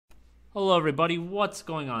Hello everybody, what's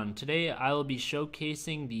going on? Today I will be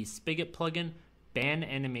showcasing the Spigot plugin Ban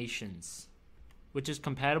Animations, which is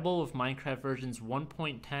compatible with Minecraft versions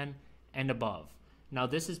 1.10 and above. Now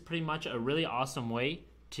this is pretty much a really awesome way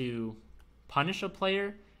to punish a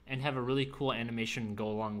player and have a really cool animation go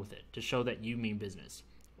along with it to show that you mean business,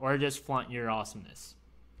 or just flaunt your awesomeness.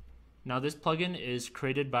 Now this plugin is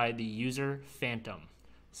created by the user Phantom.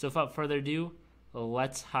 So without further ado,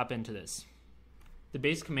 let's hop into this. The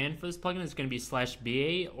base command for this plugin is going to be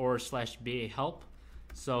 /BA or /BA help.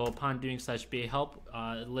 So upon doing /BA help,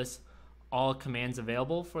 it lists all commands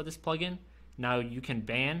available for this plugin. Now you can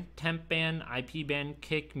ban, temp ban, IP ban,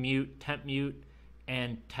 kick, mute, temp mute,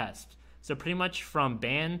 and test. So pretty much from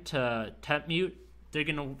ban to temp mute, they're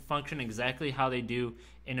going to function exactly how they do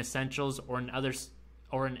in Essentials or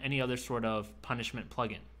in any other sort of punishment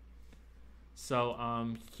plugin.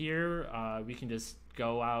 So here we can just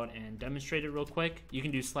go out and demonstrate it real quick. You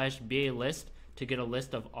can do /BA list to get a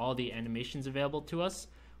list of all the animations available to us,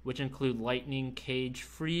 which include lightning, cage,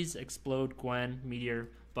 freeze, explode, Gwen, meteor,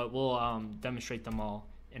 but we'll demonstrate them all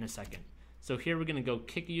in a second. So here we're going to go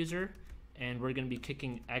kick user, and we're going to be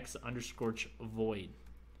kicking x_void.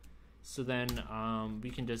 So then we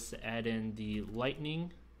can just add in the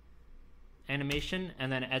lightning animation, and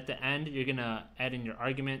then at the end you're going to add in your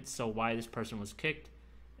argument, so why this person was kicked,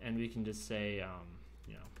 and we can just say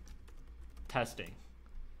testing.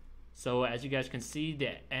 So as you guys can see, the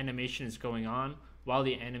animation is going on. While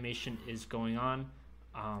the animation is going on,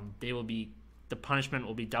 the punishment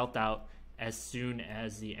will be dealt out as soon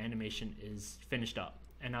as the animation is finished up.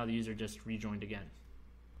 And now the user just rejoined again.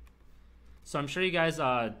 So I'm sure you guys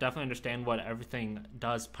definitely understand what everything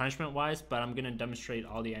does punishment wise, but I'm going to demonstrate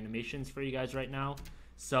all the animations for you guys right now.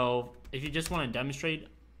 So if you just want to demonstrate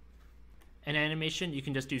an animation, you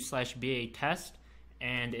can just do /BA test,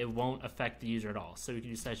 and it won't affect the user at all. So we can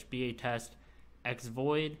do /BA test x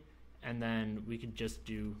void, and then we could just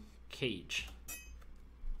do cage.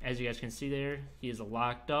 As you guys can see there, he is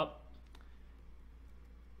locked up,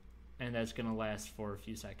 and that's gonna last for a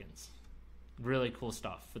few seconds. Really cool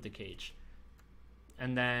stuff with the cage.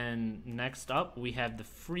 And then next up we have the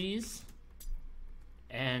freeze,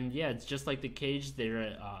 and yeah, it's just like the cage.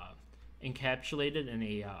 They're encapsulated in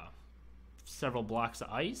a several blocks of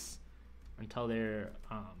ice until they're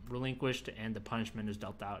relinquished and the punishment is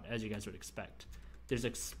dealt out, as you guys would expect. There's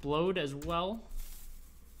explode as well,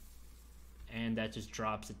 and that just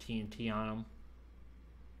drops a TNT on them.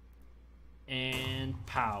 And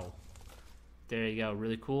pow. There you go,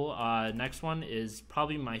 really cool. Next one is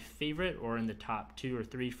probably my favorite, or in the top 2 or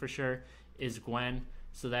 3 for sure, is Gwen.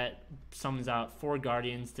 So that summons out 4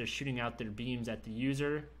 guardians. They're shooting out their beams at the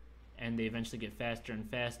user, and they eventually get faster and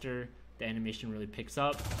faster. The animation really picks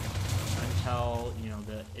up until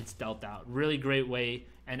it's dealt out. Really great way,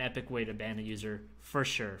 an epic way to ban a user for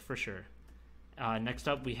sure. Next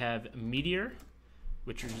up we have Meteor,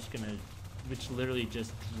 which literally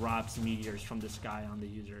just drops meteors from the sky on the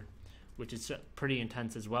user, which is pretty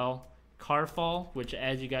intense as well. Car fall, which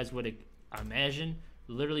as you guys would imagine,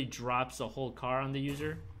 literally drops a whole car on the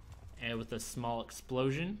user, and with a small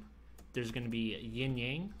explosion. There's going to be yin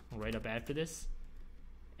yang right up after this.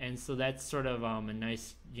 And so that's sort of a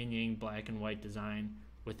nice yin-yang black and white design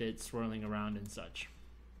with it swirling around and such.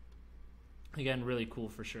 Again, really cool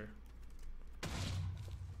for sure.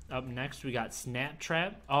 Up next, we got Snap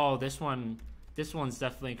Trap. Oh, this one's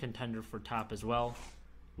definitely a contender for top as well,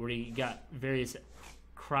 where you got various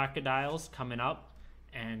crocodiles coming up,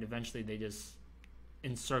 and eventually they just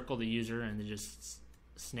encircle the user and they just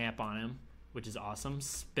snap on him, which is awesome.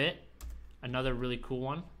 Spit, another really cool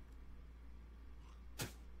one.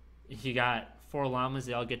 You got 4 llamas,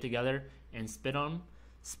 they all get together and spit on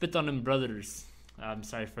them brothers. I'm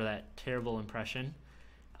sorry for that terrible impression.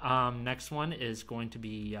 Next one is going to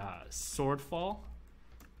be sword fall,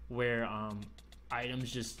 where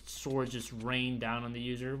swords just rain down on the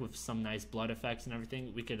user with some nice blood effects and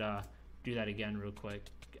everything. We could do that again real quick.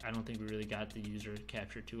 I don't think we really got the user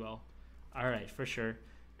captured too well. Alright, for sure.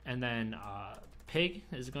 And then pig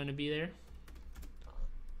is going to be there,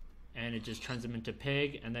 and it just turns him into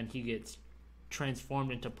pig, and then he gets transformed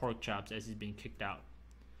into pork chops as he's being kicked out.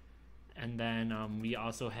 And then we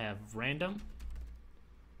also have random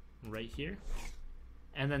right here,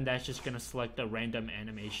 and then that's just going to select a random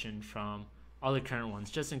animation from all the current ones,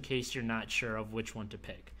 just in case you're not sure of which one to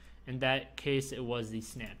pick. In that case, it was the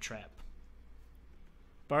Snap Trap.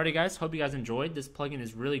 But alrighty guys, hope you guys enjoyed. This plugin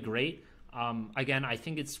is really great. Again, I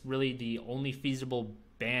think it's really the only feasible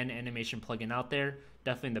ban animation plugin out there.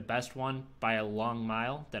 Definitely the best one by a long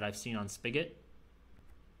mile that I've seen on Spigot.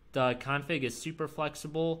 The config is super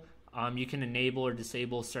flexible. You can enable or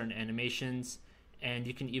disable certain animations, and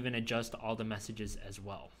you can even adjust all the messages as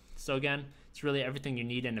well. So again, it's really everything you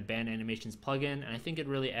need in a band animations plugin, and I think it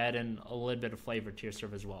really add in a little bit of flavor to your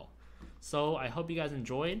server as well. So I hope you guys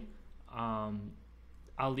enjoyed. I'll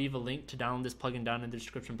leave a link to download this plugin down in the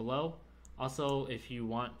description below. Also, if you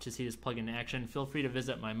want to see this plugin in action, feel free to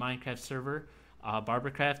visit my Minecraft server,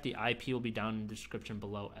 Barbercraft. The IP will be down in the description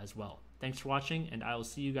below as well. Thanks for watching, and I will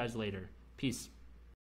see you guys later. Peace.